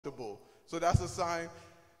So that's a sign.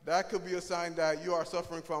 That could be a sign that you are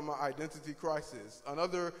suffering from an identity crisis.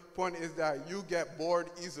 Another point is that you get bored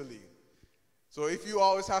easily. So if you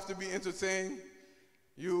always have to be entertained,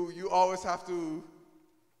 you always have to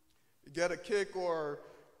get a kick or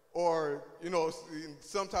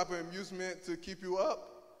some type of amusement to keep you up,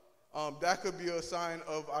 that could be a sign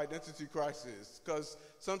of identity crisis. Because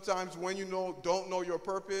sometimes when you don't know your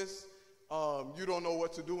purpose, you don't know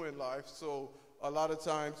what to do in life. So a lot of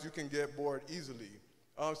times you can get bored easily.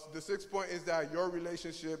 The sixth point is that your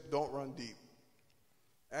relationship don't run deep.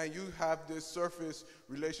 And you have this surface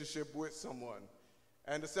relationship with someone.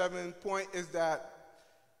 And the seventh point is that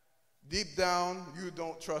deep down, you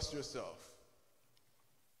don't trust yourself.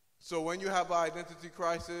 So when you have an identity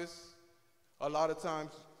crisis, a lot of times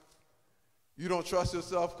you don't trust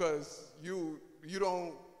yourself because you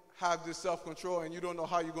don't have this self-control and you don't know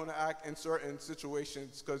how you're going to act in certain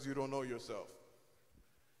situations because you don't know yourself.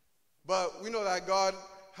 But we know that God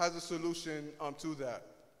has a solution to that.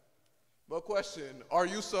 But question, are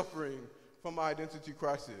you suffering from an identity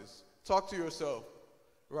crisis? Talk to yourself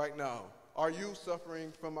right now. Are you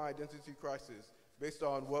suffering from an identity crisis based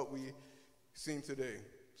on what we've seen today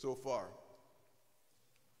so far?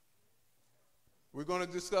 We're going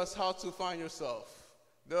to discuss how to find yourself.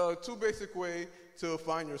 There are two basic ways to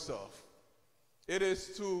find yourself. It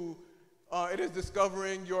is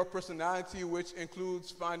discovering your personality, which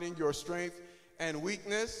includes finding your strength and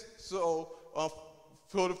weakness. So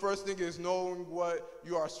the first thing is knowing what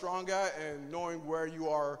you are strong at and knowing where you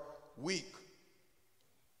are weak.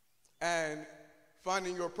 And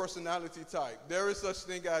finding your personality type. There is such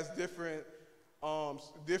thing as different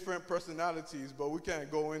personalities, but we can't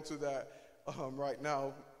go into that right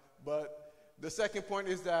now. But the second point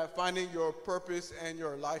is that finding your purpose and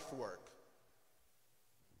your life work.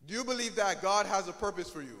 Do you believe that God has a purpose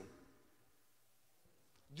for you?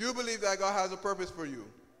 Do you believe that God has a purpose for you?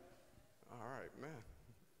 All right, man.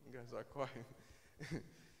 You guys are quiet.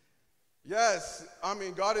 Yes, I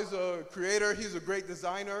mean, God is a creator. He's a great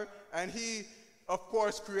designer. And he, of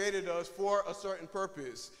course, created us for a certain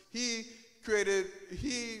purpose. He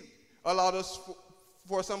allowed us,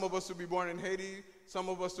 for some of us to be born in Haiti, some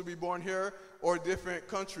of us to be born here, or different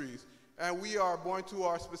countries. And we are born to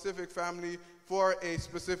our specific family for a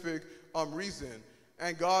specific reason.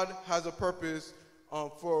 And God has a purpose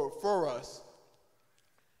for us.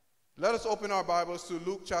 Let us open our Bibles to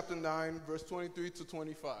Luke chapter 9, verse 23 to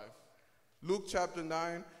 25. Luke chapter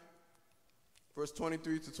 9, verse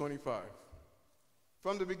 23 to 25.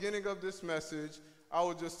 From the beginning of this message, I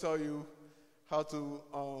will just tell you how to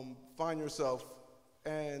find yourself.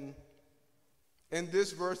 And in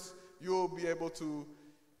this verse, you will be able to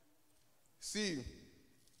see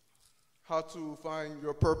how to find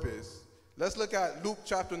your purpose. Let's look at Luke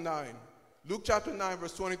chapter 9. Luke chapter 9,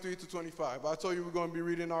 verse 23 to 25. I told you we're going to be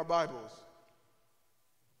reading our Bibles.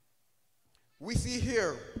 We see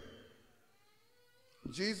here,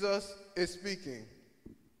 Jesus is speaking.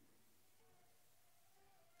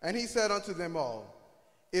 And he said unto them all,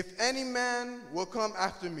 if any man will come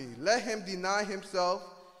after me, let him deny himself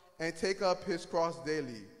and take up his cross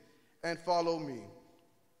daily and follow me.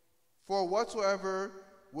 For whatsoever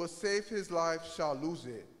will save his life shall lose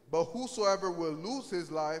it. But whosoever will lose his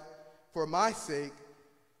life for my sake,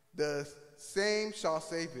 the same shall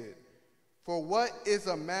save it. For what is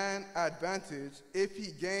a man advantage if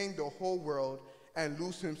he gain the whole world and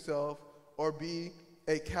lose himself or be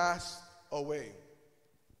a castaway?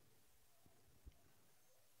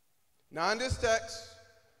 Now in this text,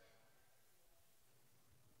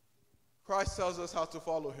 Christ tells us how to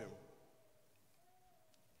follow him.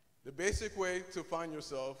 The basic way to find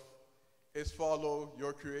yourself is follow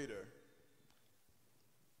your Creator.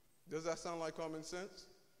 Does that sound like common sense?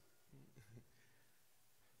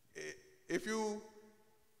 If you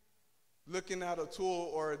looking at a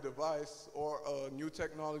tool or a device or a new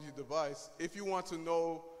technology device, if you want to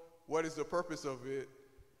know what is the purpose of it,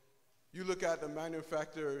 you look at the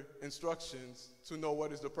manufacturer instructions to know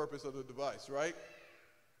what is the purpose of the device, right?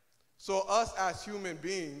 So us as human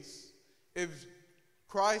beings, if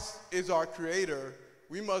Christ is our creator,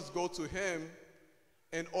 we must go to him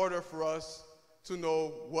in order for us to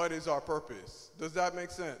know what is our purpose. Does that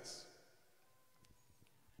make sense?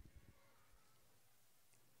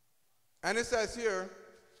 And it says here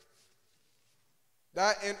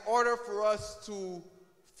that in order for us to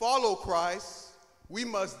follow Christ, we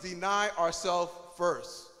must deny ourselves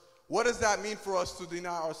first. What does that mean for us to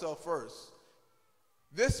deny ourselves first?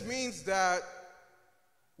 This means that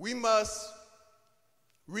we must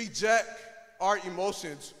reject our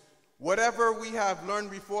emotions. Whatever we have learned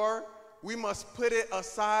before, we must put it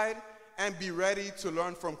aside and be ready to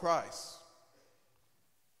learn from Christ.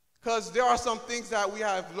 Because there are some things that we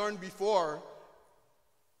have learned before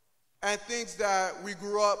and things that we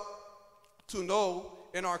grew up to know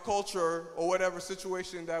in our culture or whatever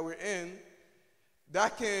situation that we're in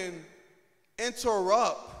that can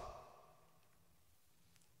interrupt,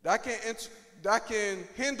 that can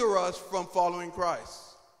hinder us from following Christ.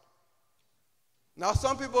 Now,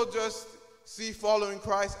 some people just see following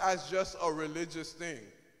Christ as just a religious thing.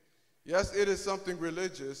 Yes, it is something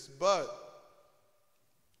religious, but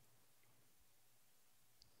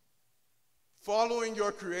following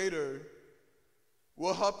your Creator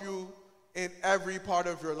will help you in every part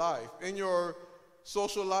of your life, in your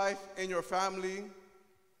social life, in your family,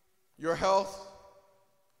 your health,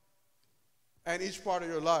 and each part of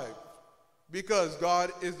your life, because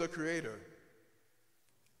God is the Creator.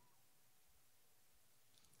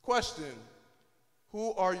 Question: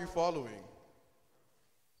 who are you following?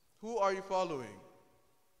 Who are you following?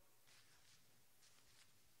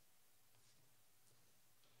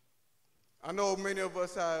 I know many of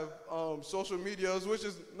us have social medias, which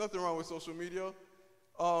is nothing wrong with social media,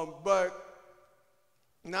 but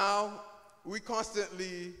now we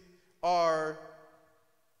constantly are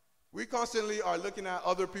looking at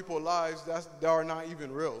other people's lives that are not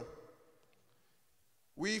even real.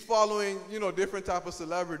 We following, different type of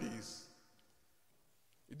celebrities,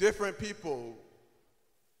 different people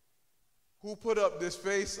who put up this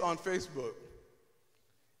face on Facebook,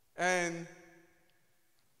 and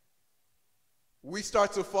we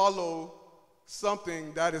start to follow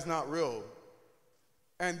something that is not real.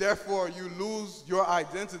 And therefore, you lose your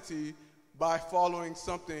identity by following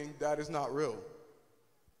something that is not real.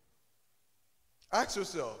 Ask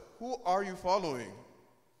yourself, who are you following?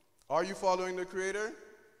 Are you following the Creator?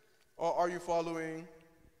 Or are you following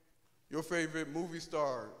your favorite movie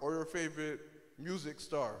star or your favorite music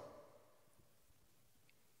star?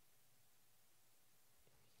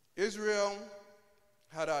 Israel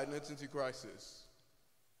had an identity crisis.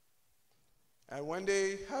 And when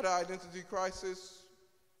they had an identity crisis,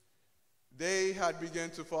 they had begun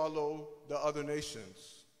to follow the other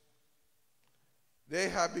nations. They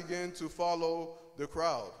had begun to follow the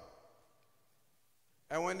crowd.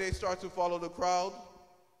 And when they start to follow the crowd,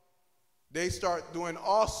 they start doing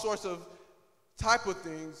all sorts of type of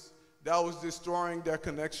things that was destroying their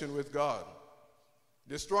connection with God.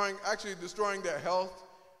 Destroying their health,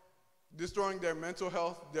 destroying their mental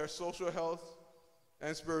health, their social health,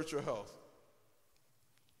 and spiritual health.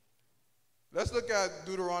 Let's look at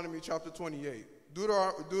Deuteronomy chapter 28.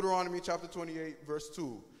 Deuteronomy chapter 28, verse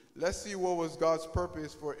 2. Let's see what was God's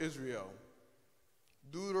purpose for Israel.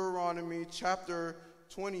 Deuteronomy chapter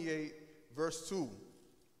 28, verse 2.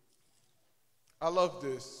 I love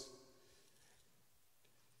this.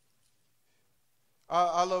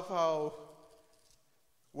 I love how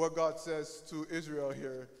what God says to Israel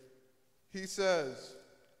here. He says,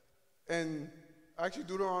 in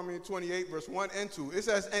Deuteronomy 28, verse 1 and 2, it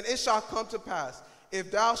says, "And it shall come to pass, if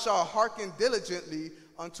thou shalt hearken diligently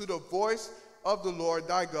unto the voice of the Lord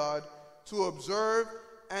thy God, to observe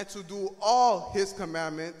and to do all his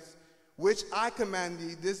commandments, which I command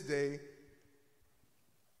thee this day,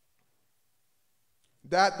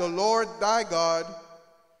 that the Lord thy God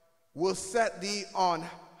will set thee on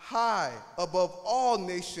high above all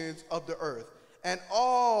nations of the earth, and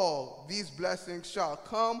all these blessings shall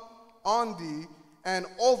come on thee and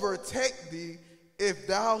overtake thee, if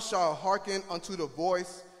thou shalt hearken unto the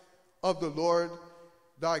voice of the Lord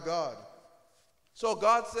thy God." So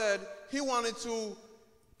God said he wanted to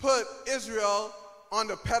put Israel on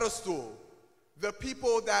the pedestal, the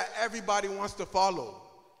people that everybody wants to follow.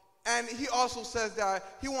 And he also says that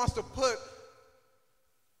he wants to put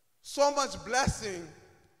so much blessing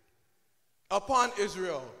upon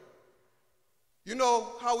Israel. You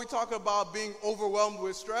know how we talk about being overwhelmed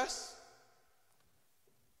with stress?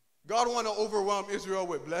 God wants to overwhelm Israel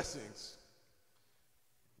with blessings.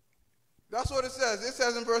 That's what it says. It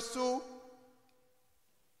says in verse 2,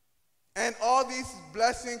 "And all these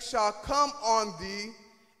blessings shall come on thee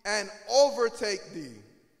and overtake thee."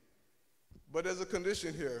 But there's a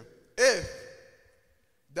condition here. "If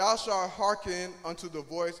thou shalt hearken unto the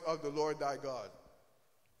voice of the Lord thy God."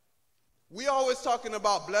 We always talking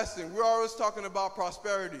about blessing. We're always talking about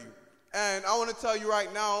prosperity. And I want to tell you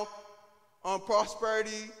right now,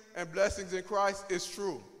 prosperity and blessings in Christ is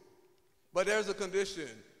true. But there's a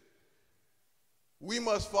condition. We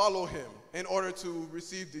must follow him in order to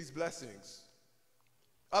receive these blessings.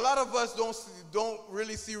 A lot of us don't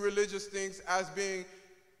really see religious things as being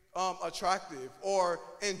attractive or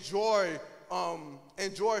enjoy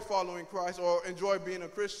following Christ or enjoy being a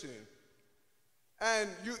Christian. And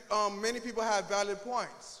many people have valid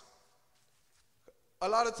points. a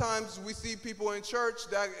lot of times we see people in church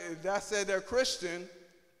that say they're Christian,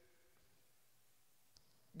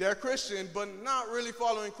 but not really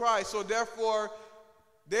following Christ, so therefore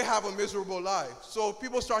they have a miserable life. So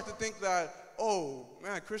people start to think that, oh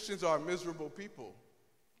man, Christians are miserable people.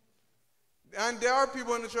 And there are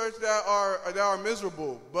people in the church that are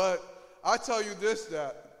miserable, but I tell you this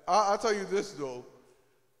though.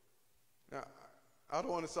 Now, I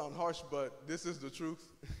don't want to sound harsh, but this is the truth.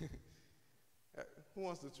 Who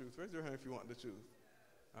wants the truth? Raise your hand if you want the truth.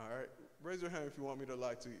 All right. Raise your hand if you want me to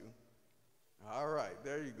lie to you. All right.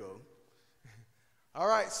 There you go. All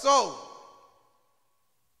right. So,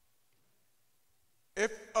 if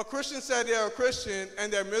a Christian said they're a Christian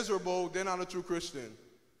and they're miserable, they're not a true Christian.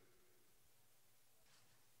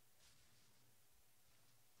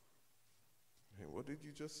 Hey, what did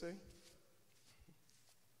you just say?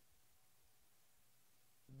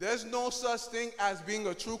 There's no such thing as being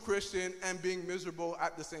a true Christian and being miserable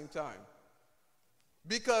at the same time.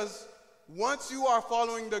 Because once you are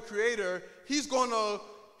following the Creator, He's gonna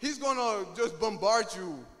just bombard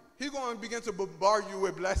you. He's gonna begin to bombard you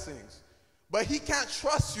with blessings. But He can't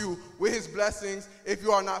trust you with His blessings if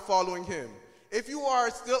you are not following Him. If you are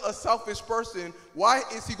still a selfish person, why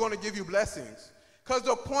is He gonna give you blessings? Because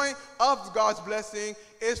the point of God's blessing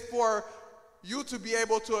is for you to be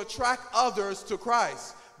able to attract others to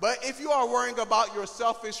Christ. But if you are worrying about your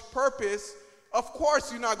selfish purpose, of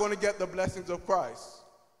course you're not going to get the blessings of Christ.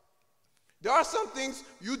 There are some things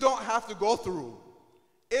you don't have to go through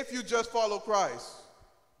if you just follow Christ.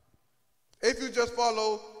 If you just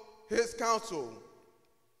follow His counsel.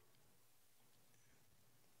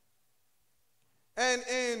 And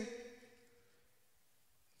in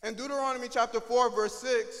Deuteronomy chapter 4, verse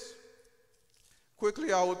 6,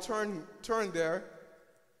 quickly I will turn there.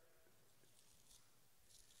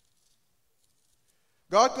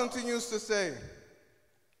 God continues to say,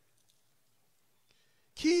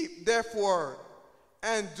 keep therefore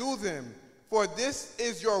and do them, for this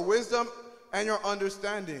is your wisdom and your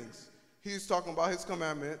understandings. He's talking about His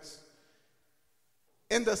commandments.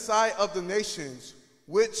 In the sight of the nations,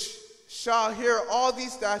 which shall hear all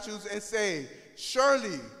these statutes and say,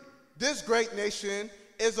 surely this great nation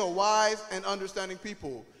is a wise and understanding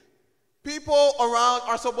people. People around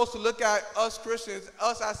are supposed to look at us Christians,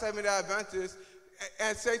 us as Seventh-day Adventists,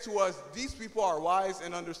 and say to us, these people are wise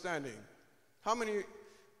and understanding. How many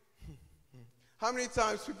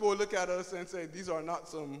times people will look at us and say, these are not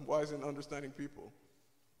some wise and understanding people?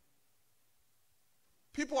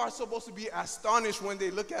 People are supposed to be astonished when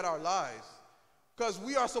they look at our lives, because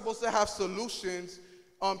we are supposed to have solutions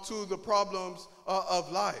to the problems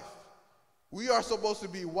of life. We are supposed to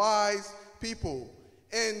be wise people.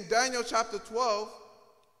 In Daniel chapter 12,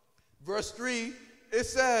 verse 3, it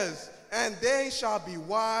says, and they shall be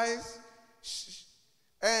wise,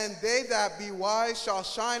 and they that be wise shall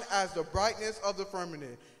shine as the brightness of the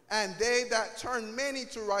firmament, and they that turn many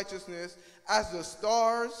to righteousness as the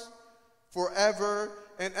stars forever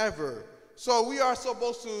and ever. So we are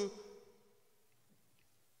supposed to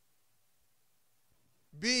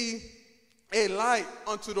be a light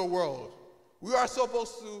unto the world. We are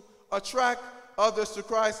supposed to attract others to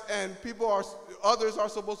Christ, and others are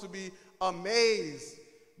supposed to be amazed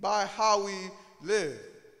by how we live.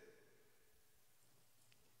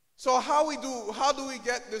 So how do we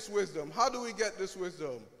get this wisdom? How do we get this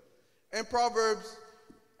wisdom? In Proverbs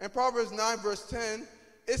 9 verse 10,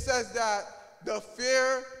 it says that the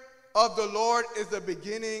fear of the Lord is the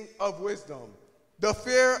beginning of wisdom. The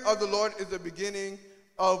fear of the Lord is the beginning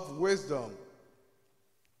of wisdom.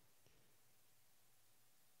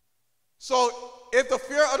 So if the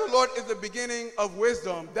fear of the Lord is the beginning of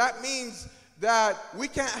wisdom, that means that we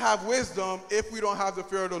can't have wisdom if we don't have the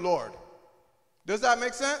fear of the Lord. Does that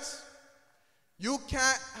make sense? You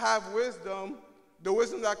can't have wisdom, the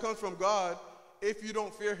wisdom that comes from God, if you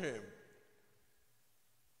don't fear Him.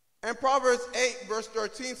 And Proverbs 8 verse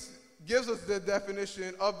 13 gives us the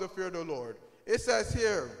definition of the fear of the Lord. It says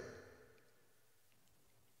here,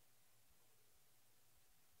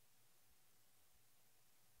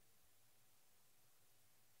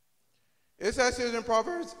 in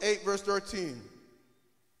Proverbs 8 verse 13,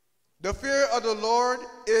 the fear of the Lord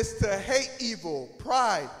is to hate evil,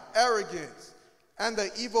 pride, arrogance, and the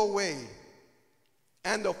evil way,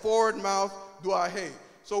 and the forward mouth do I hate.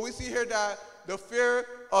 So we see here that the fear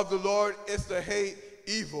of the Lord is to hate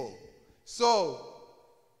evil. So,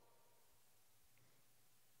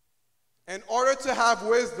 in order to have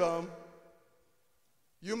wisdom,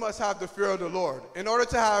 you must have the fear of the Lord. In order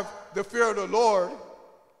to have the fear of the Lord,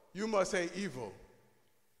 you must hate evil.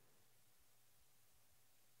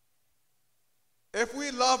 If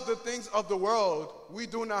we love the things of the world, we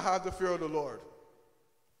do not have the fear of the Lord.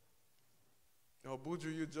 No,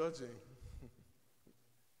 Budry, you're judging.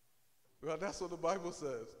 Well, that's what the Bible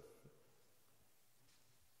says.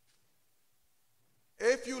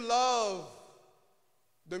 If you love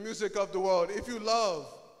the music of the world, if you love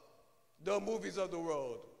the movies of the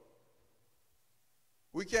world,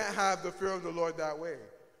 we can't have the fear of the Lord that way.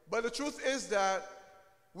 But the truth is that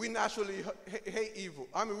we naturally hate evil.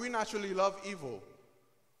 We naturally love evil.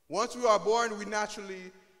 Once we are born, we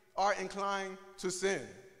naturally are inclined to sin.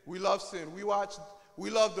 We love sin. We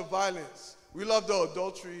love the violence. We love the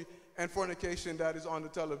adultery and fornication that is on the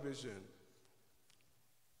television.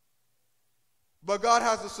 But God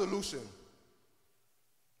has a solution.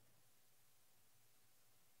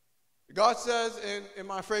 God says in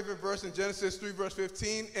my favorite verse in Genesis 3 verse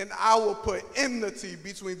 15, and I will put enmity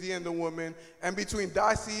between thee and the woman, and between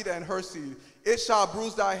thy seed and her seed. It shall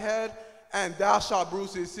bruise thy head, and thou shalt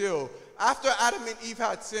bruise his heel. After Adam and Eve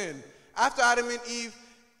had sinned, after Adam and Eve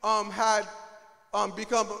had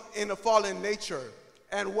become in a fallen nature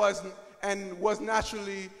and was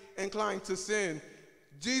naturally inclined to sin,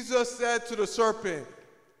 Jesus said to the serpent,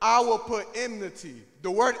 I will put enmity.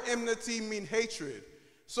 The word enmity means hatred.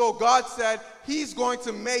 So God said he's going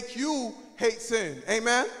to make you hate sin.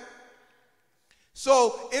 Amen?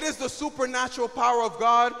 So it is the supernatural power of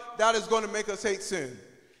God that is going to make us hate sin.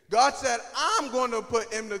 God said, I'm going to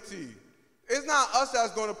put enmity. It's not us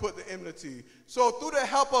that's going to put the enmity. So through the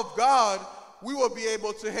help of God, we will be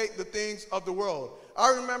able to hate the things of the world.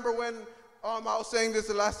 I remember when I was saying this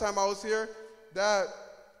the last time I was here, that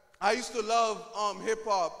I used to love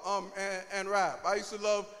hip-hop and rap. I used to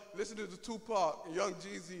love listening to Tupac, Young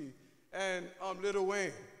Jeezy, and Lil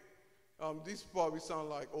Wayne. These probably sound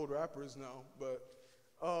like old rappers now, but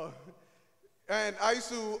and I used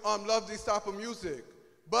to love this type of music.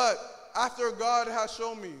 But after God has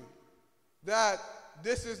shown me that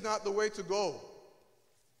this is not the way to go,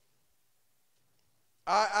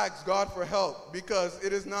 I asked God for help, because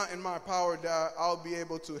it is not in my power that I'll be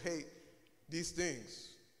able to hate these things.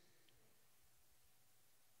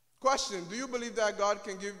 Question, do you believe that God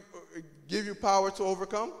can give you power to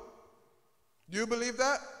overcome? Do you believe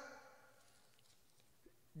that?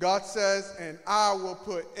 God says, and I will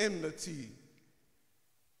put enmity.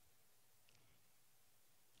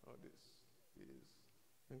 Oh, this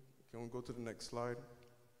is, can we go to the next slide?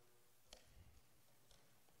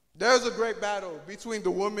 There's a great battle between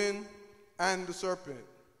the woman and the serpent.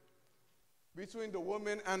 Between the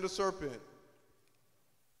woman and the serpent.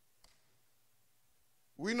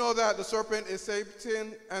 We know that the serpent is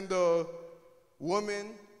Satan and the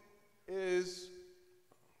woman is,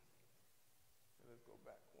 let's go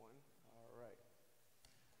back one, all right.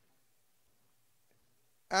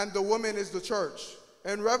 And the woman is the church.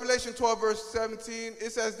 In Revelation 12 verse 17,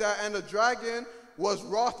 it says that, and the dragon was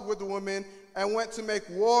wroth with the woman and went to make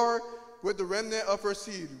war with the remnant of her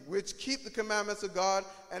seed, which keep the commandments of God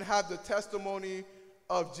and have the testimony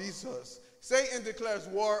of Jesus. Satan declares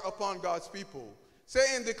war upon God's people.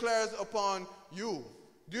 Satan declares upon you.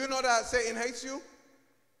 Do you know that Satan hates you?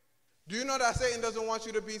 Do you know that Satan doesn't want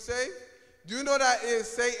you to be saved? Do you know that it is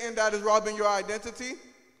Satan that is robbing your identity?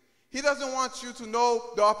 He doesn't want you to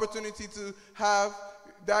know the opportunity to have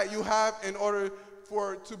that you have in order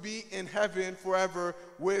to be in heaven forever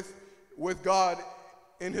with God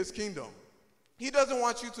in his kingdom. He doesn't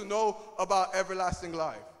want you to know about everlasting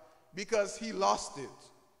life, because he lost it.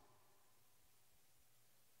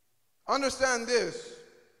 Understand this,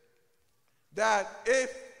 that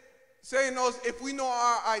if Satan knows, if we know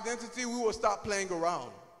our identity, we will stop playing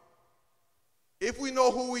around. If we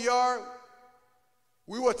know who we are,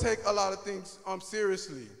 we will take a lot of things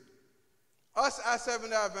seriously. Us as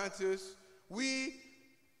Seventh-day Adventists, we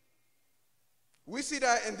see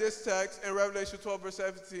that in this text, in Revelation 12 verse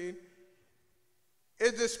 17,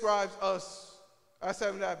 it describes us as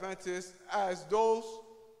Seventh-day Adventists as those,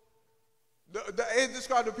 it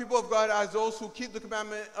describes the people of God as those who keep the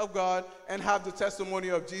commandment of God and have the testimony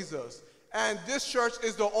of Jesus. And this church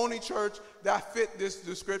is the only church that fit this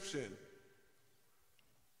description.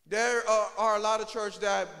 There are a lot of churches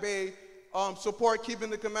that may support keeping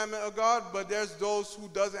the commandment of God, but there's those who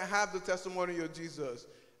doesn't have the testimony of Jesus.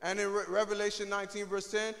 And in Revelation 19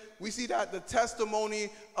 verse 10, we see that the testimony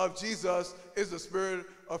of Jesus is the spirit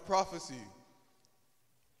of prophecy.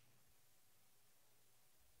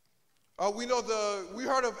 We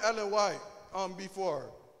heard of Ellen White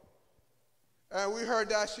before. And we heard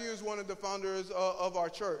that she is one of the founders of our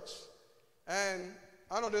church. And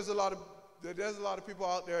I know there's a lot of people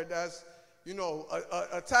out there that's,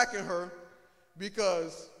 attacking her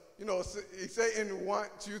because, Satan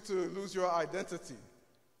wants you to lose your identity.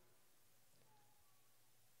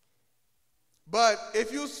 But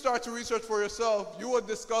if you start to research for yourself, you will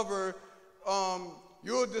discover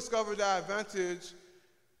the advantage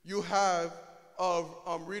you have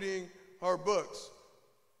of reading her books.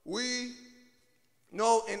 We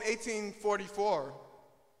know in 1844,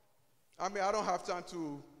 I don't have time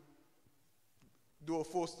to do a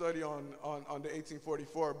full study on the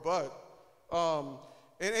 1844, but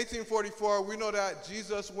in 1844, we know that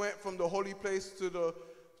Jesus went from the holy place to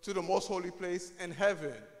the most holy place in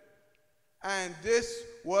heaven. And this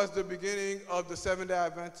was the beginning of the Seventh-day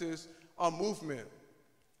Adventist movement.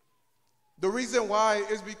 The reason why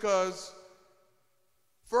is because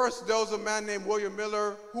first there was a man named William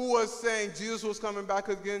Miller who was saying Jesus was coming back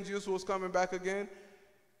again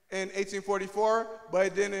in 1844, but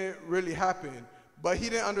it didn't really happen. But he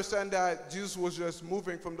didn't understand that Jesus was just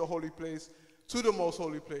moving from the holy place to the most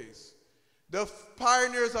holy place. The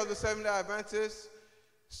pioneers of the Seventh-day Adventists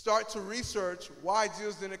start to research why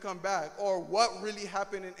Jesus didn't come back or what really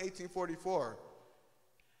happened in 1844.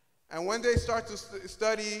 And when they start to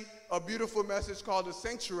study a beautiful message called the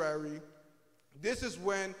sanctuary, this is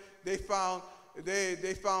when they found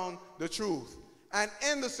the truth. And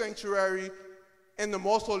in the sanctuary, in the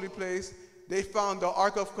most holy place, they found the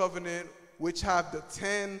Ark of Covenant, which have the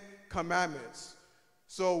 10 commandments.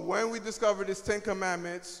 So when we discovered these 10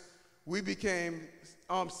 commandments, we became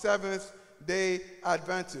Seventh-day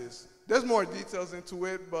Adventists. There's more details into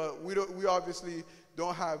it, but we obviously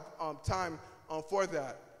don't have time for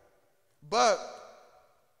that. But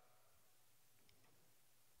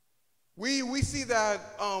we see that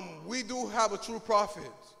we do have a true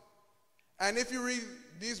prophet. And if you read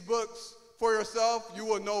these books for yourself, you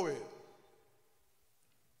will know it.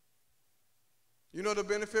 You know the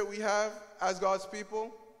benefit we have as God's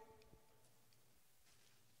people?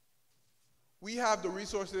 We have the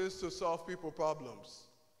resources to solve people's problems.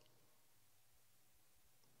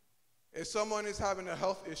 If someone is having a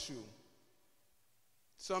health issue,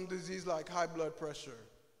 some disease like high blood pressure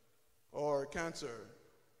or cancer,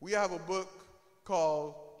 we have a book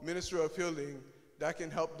called Ministry of Healing that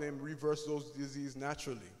can help them reverse those diseases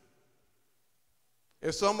naturally.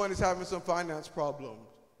 If someone is having some finance problems,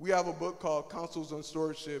 we have a book called Counsels on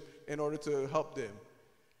Stewardship in order to help them.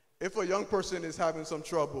 If a young person is having some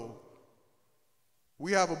trouble,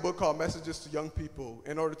 we have a book called Messages to Young People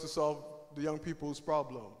in order to solve the young people's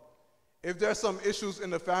problem. If there's some issues in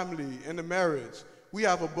the family, in the marriage, we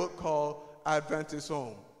have a book called Adventist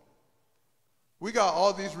Home. We got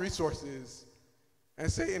all these resources,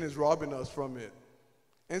 and Satan is robbing us from it.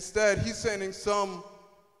 Instead, he's sending,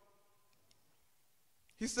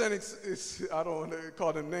 I don't want to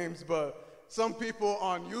call them names, but some people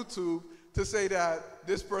on YouTube to say that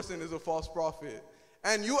this person is a false prophet.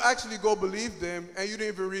 And you actually go believe them, and you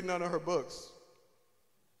didn't even read none of her books.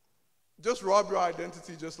 Just rob your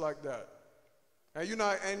identity just like that. And you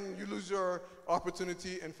lose your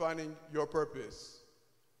opportunity in finding your purpose.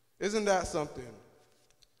 Isn't that something?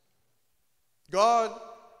 God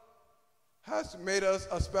has made us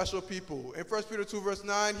a special people. In 1 Peter 2 verse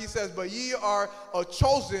 9, he says, "But ye are a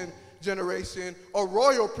chosen generation, a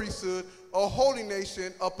royal priesthood, a holy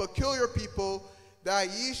nation, a peculiar people, that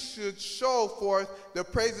ye should show forth the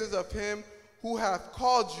praises of him who hath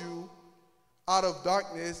called you out of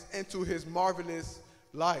darkness into his marvelous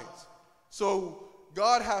light." So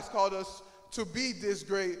God has called us to be this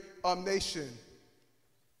great nation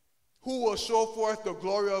who will show forth the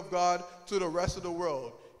glory of God to the rest of the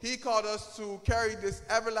world. He called us to carry this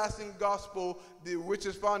everlasting gospel, which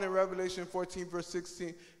is found in Revelation 14, verse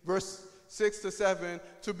 6 to 7,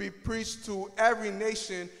 to be preached to every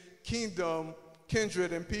nation, kingdom,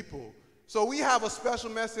 kindred, and people. So we have a special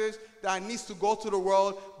message that needs to go to the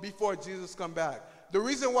world before Jesus comes back. The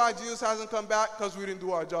reason why Jesus hasn't come back, because we didn't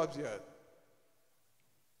do our jobs yet.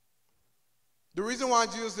 The reason why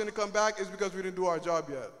Jesus didn't come back is because we didn't do our job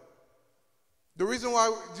yet. The reason why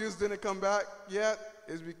Jesus didn't come back yet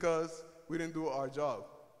is because we didn't do our job,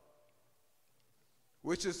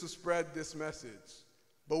 which is to spread this message.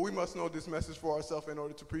 But we must know this message for ourselves in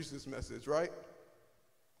order to preach this message, right?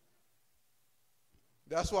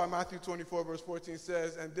 That's why Matthew 24, verse 14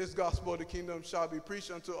 says, "And this gospel of the kingdom shall be preached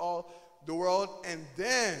unto all the world, and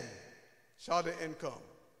then shall the end come."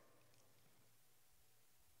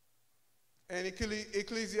 And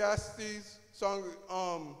Ecclesiastes,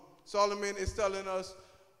 Solomon is telling us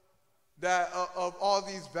that of all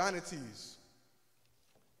these vanities,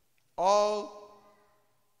 all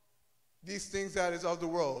these things that is of the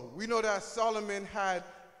world. We know that Solomon had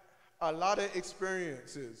a lot of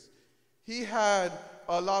experiences. He had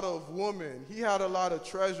a lot of women. He had a lot of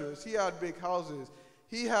treasures. He had big houses.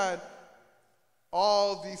 He had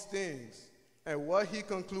all these things. And what he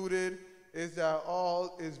concluded is that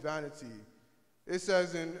all is vanity. It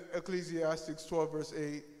says in Ecclesiastes 12, verse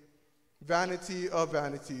 8, "Vanity of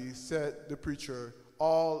vanities," said the preacher,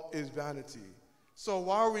 "all is vanity." So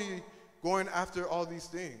why are we going after all these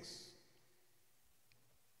things?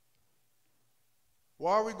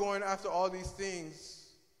 Why are we going after all these things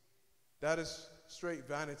that is straight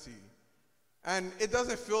vanity? And it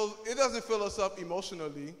doesn't fill us up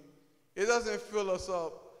emotionally. It doesn't fill us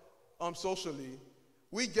up socially.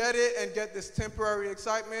 We get it and get this temporary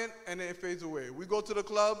excitement, and then it fades away. We go to the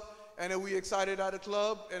club, and then we excited at the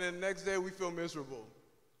club, and then the next day we feel miserable.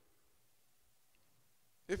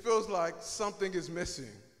 It feels like something is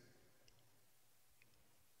missing.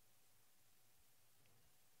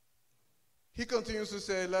 He continues to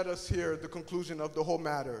say, "Let us hear the conclusion of the whole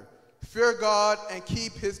matter. Fear God and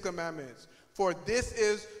keep his commandments, for this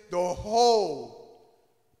is the whole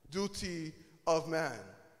duty of man."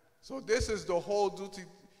 So this is the whole duty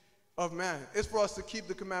of man. It's for us to keep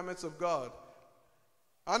the commandments of God.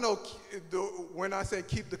 I know when I say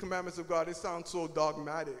keep the commandments of God, it sounds so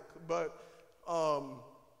dogmatic, but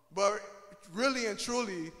really and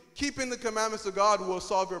truly, keeping the commandments of God will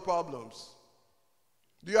solve your problems.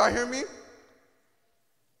 Do y'all hear me?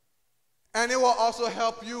 And it will also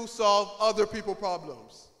help you solve other people's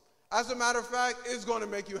problems. As a matter of fact, it's going to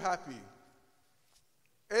make you happy.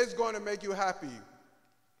 It's going to make you happy.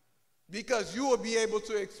 Because you will be able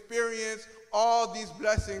to experience all these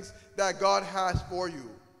blessings that God has for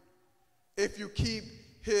you if you keep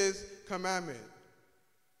his commandment.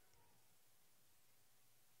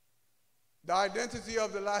 The identity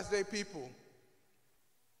of the last day people.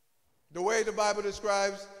 The way the Bible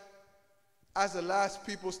describes as the last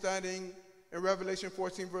people standing in Revelation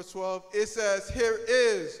 14, verse 12, it says, "Here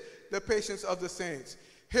is the patience of the saints.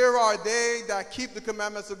 Here are they that keep the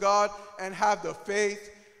commandments of God and have the faith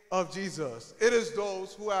of Jesus." It is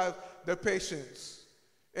those who have the patience.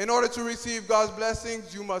 In order to receive God's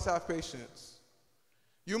blessings, you must have patience.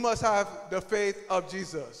 You must have the faith of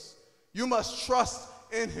Jesus. You must trust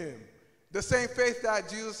in him. The same faith that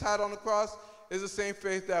Jesus had on the cross is the same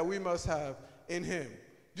faith that we must have in him.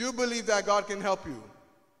 Do you believe that God can help you?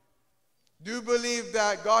 Do you believe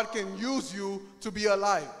that God can use you to be a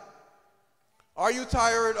light? Are you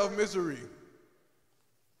tired of misery?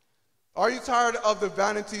 Are you tired of the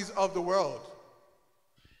vanities of the world?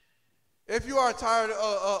 If you are tired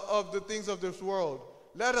of the things of this world,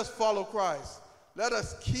 let us follow Christ. Let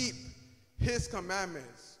us keep his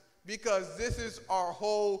commandments, because this is our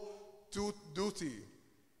whole duty.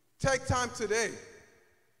 Take time today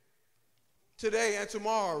and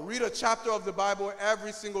tomorrow. Read a chapter of the Bible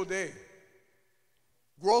every single day.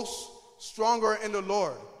 Grow stronger in the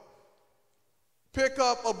Lord. Pick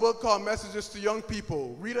up a book called Messages to Young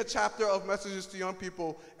People. Read a chapter of Messages to Young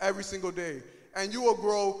People every single day. And you will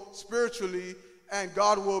grow spiritually, and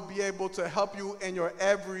God will be able to help you in your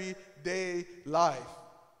everyday life.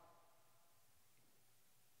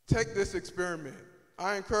 Take this experiment.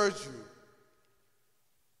 I encourage you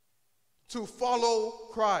to follow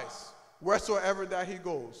Christ wheresoever that he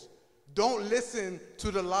goes. Don't listen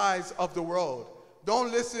to the lies of the world.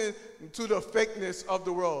 Don't listen to the fakeness of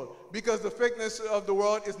the world, because the fakeness of the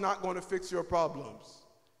world is not going to fix your problems.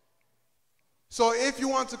 So if you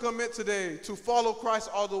want to commit today to follow Christ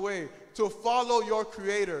all the way, to follow your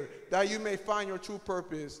Creator, that you may find your true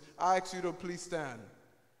purpose, I ask you to please stand.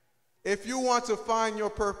 If you want to find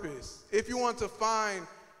your purpose, if you want to find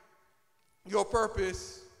your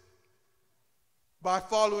purpose by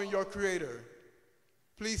following your Creator,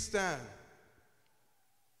 please stand.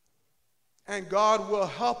 And God will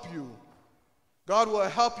help you. God will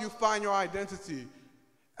help you find your identity.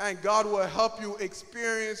 And God will help you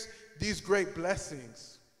experience these great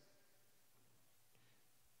blessings.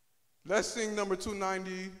 Let's sing number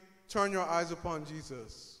 290, "Turn Your Eyes Upon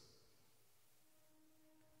Jesus."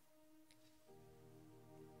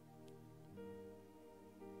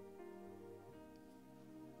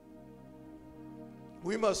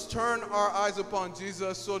 We must turn our eyes upon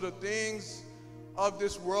Jesus so the things of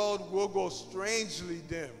this world will go strangely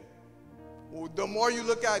dim. The more you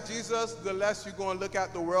look at Jesus, the less you're going to look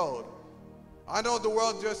at the world. I know the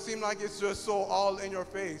world just seems like it's just so all in your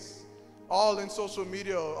face, all in social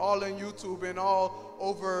media, all in YouTube, and all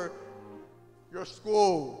over your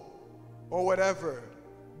school or whatever.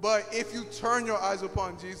 But if you turn your eyes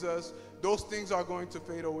upon Jesus, those things are going to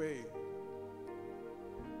fade away.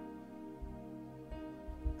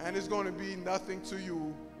 And it's going to be nothing to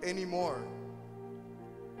you anymore.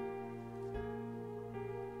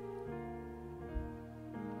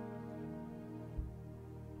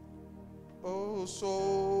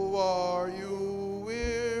 So are you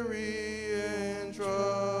weary and troubled?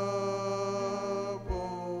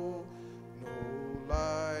 No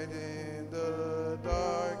light in the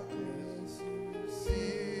darkness you see.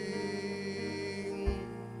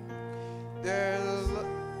 There's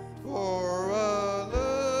for a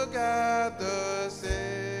look at the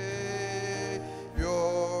Savior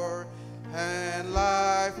and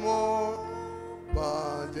life more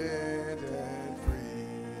abundant and free.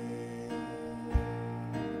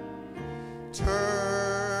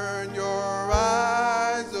 Turn your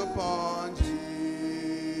eyes upon Jesus.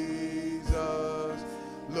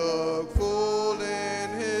 Look full in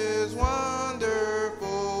his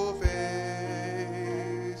wonderful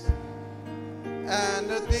face, and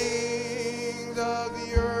the things of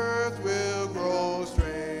the earth will grow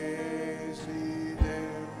strangely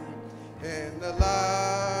dim in the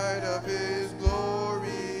light of his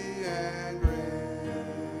glory and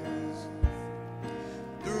grace.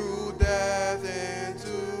 Through death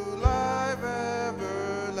into life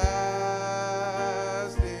everlasting,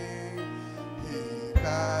 he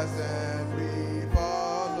passed and we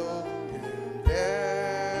follow him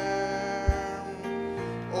there.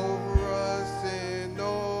 Over us sin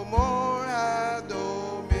no more hath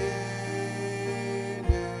dominion,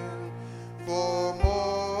 for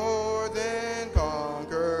more than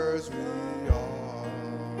conquerors we are.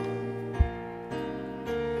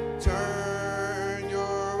 Turn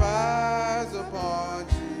your eyes upon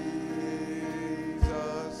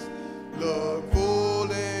Jesus. Look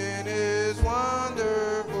full in his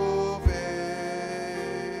wonderful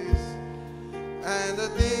face, and the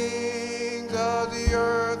things of the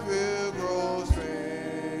earth will grow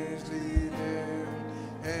strangely dim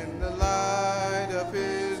in the light of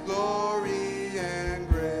his glory and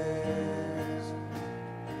grace.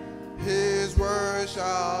 His word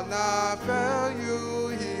shall not fail you,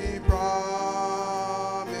 he promised.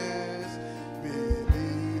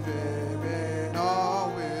 Believe him and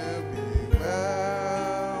all will be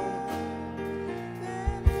well.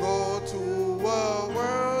 Go to a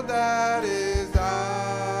world that is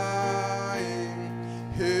dying,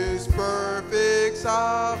 his perfect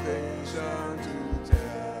salvation to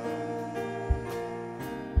tell.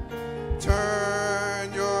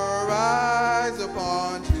 Turn your eyes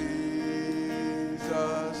upon Jesus.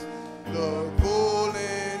 Look full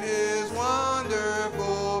in his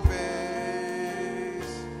wonderful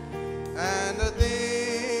face, and the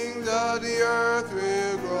things of the earth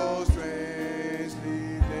will grow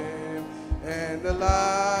strangely dim in the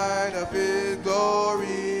light of his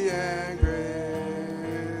glory and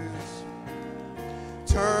grace.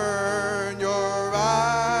 Turn your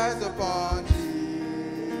eyes upon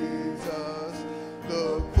Jesus.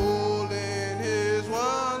 Look full in his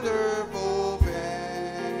wonderful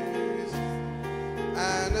face,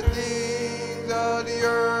 and the things of the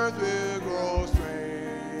earth will grow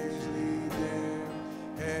strangely dim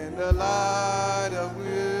in the light of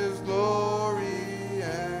his glory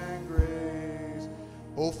and grace.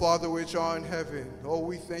 O Father which art in heaven, oh,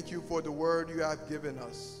 we thank you for the word you have given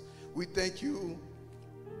us. We thank you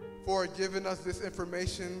for giving us this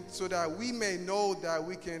information so that we may know that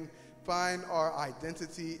we can find our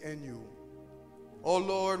identity in you. Oh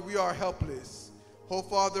Lord, we are helpless. Oh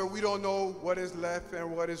Father, we don't know what is left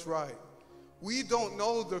and what is right. We don't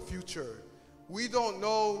know the future. We don't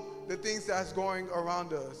know the things that's going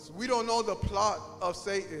around us. We don't know the plot of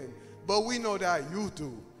Satan, but we know that you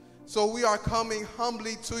do. So we are coming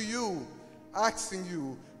humbly to you, asking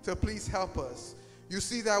you to please help us. You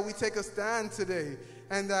see that we take a stand today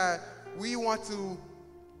and that we want to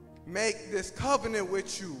make this covenant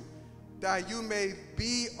with you, that you may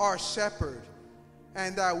be our shepherd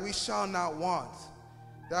and that we shall not want.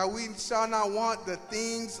 That we shall not want the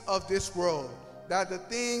things of this world, that the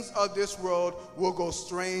things of this world will go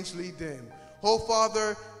strangely dim. Oh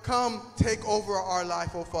Father, come take over our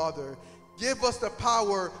life, oh Father. Give us the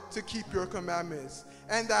power to keep your commandments,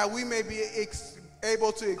 and that we may be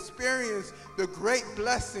able to experience the great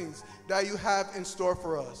blessings that you have in store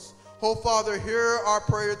for us. Oh Father, hear our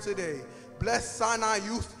prayer today. Bless Sinai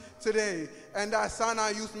Youth today, and that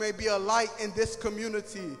Sinai Youth may be a light in this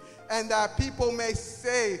community, and that people may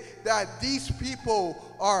say that these people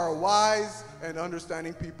are wise and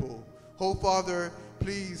understanding people. Oh Father,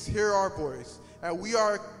 please hear our voice, and we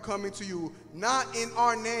are coming to you not in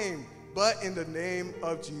our name, but in the name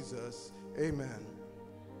of Jesus. Amen.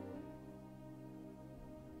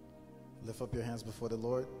 Lift up your hands before the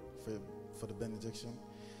Lord for the benediction.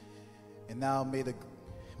 And now may the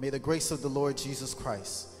grace of the Lord Jesus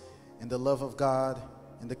Christ and the love of God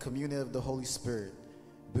and the communion of the Holy Spirit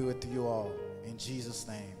be with you all. In Jesus'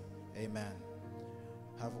 name, amen.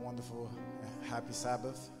 Have a wonderful happy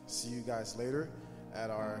Sabbath. See you guys later at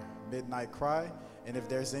our midnight cry. And if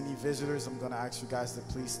there's any visitors, I'm going to ask you guys to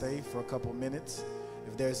please stay for a couple minutes.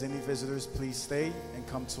 If there's any visitors, please stay and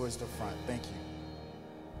come towards the front. Thank you.